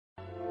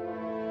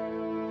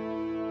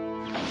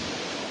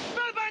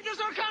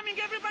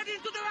sending everybody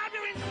into the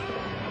labyrinth!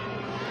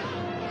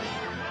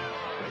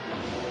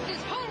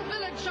 This whole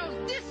village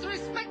shows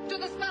disrespect to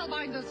the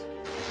Spellbinders.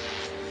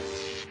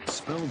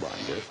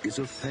 Spellbinder is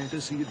a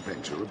fantasy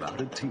adventure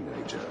about a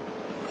teenager,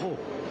 Paul.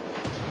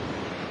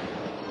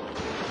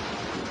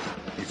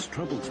 His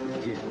troubles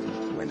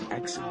begin when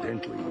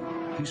accidentally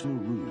he's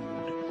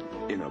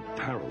marooned in a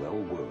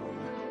parallel world.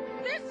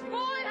 This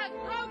boy has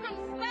broken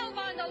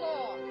Spellbinder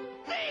law.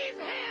 Leave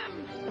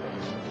him!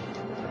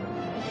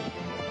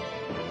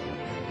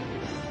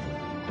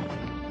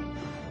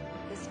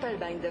 The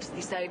Spellbinders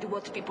decide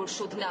what people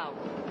should know.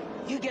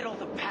 You get all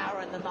the power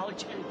and the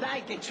knowledge, and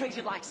they get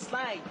treated like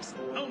slaves.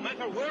 No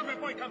matter where my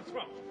boy comes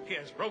from, he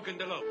has broken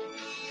the law.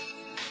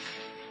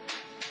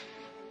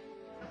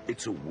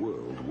 It's a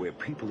world where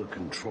people are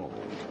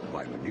controlled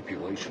by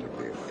manipulation of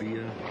their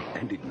fear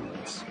and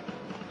ignorance.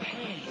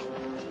 Hey,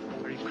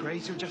 are you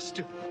crazy or just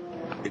stupid?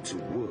 It's a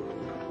world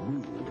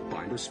ruled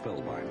by the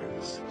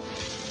Spellbinders.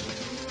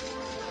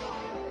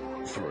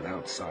 For an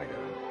outsider,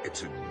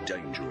 it's a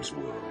dangerous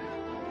world,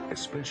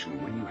 especially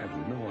when you have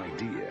no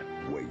idea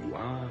where you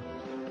are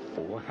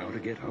or how to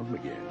get home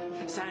again.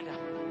 Xander,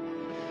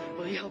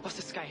 will you help us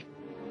escape?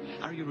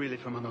 Are you really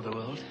from another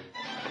world?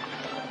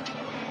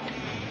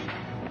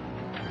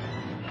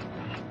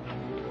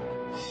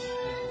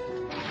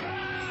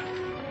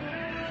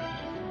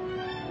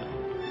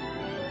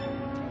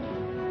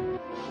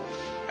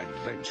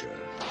 Adventure,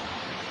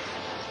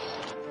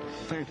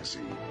 fantasy,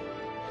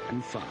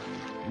 and fun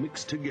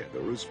mixed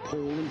together as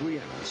Paul and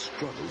Brianna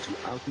struggle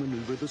to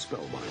outmaneuver the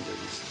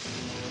Spellbinders.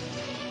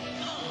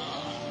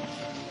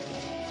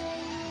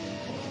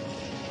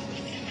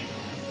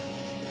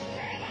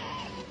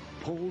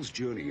 Paul's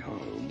journey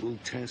home will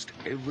test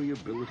every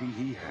ability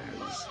he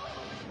has,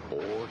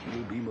 or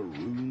he'll be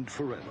marooned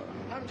forever.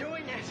 I'm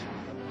doing it!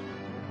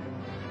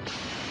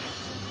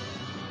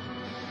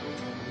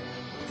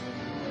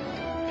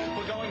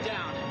 We're going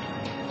down.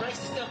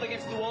 Brace yourself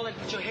against the wall and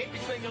put your head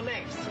between your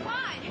legs.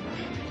 Why?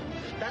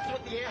 That's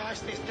what the air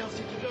hostess tells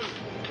you to do.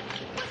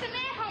 What's an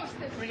air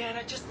hostess?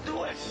 Brianna, just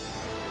do it.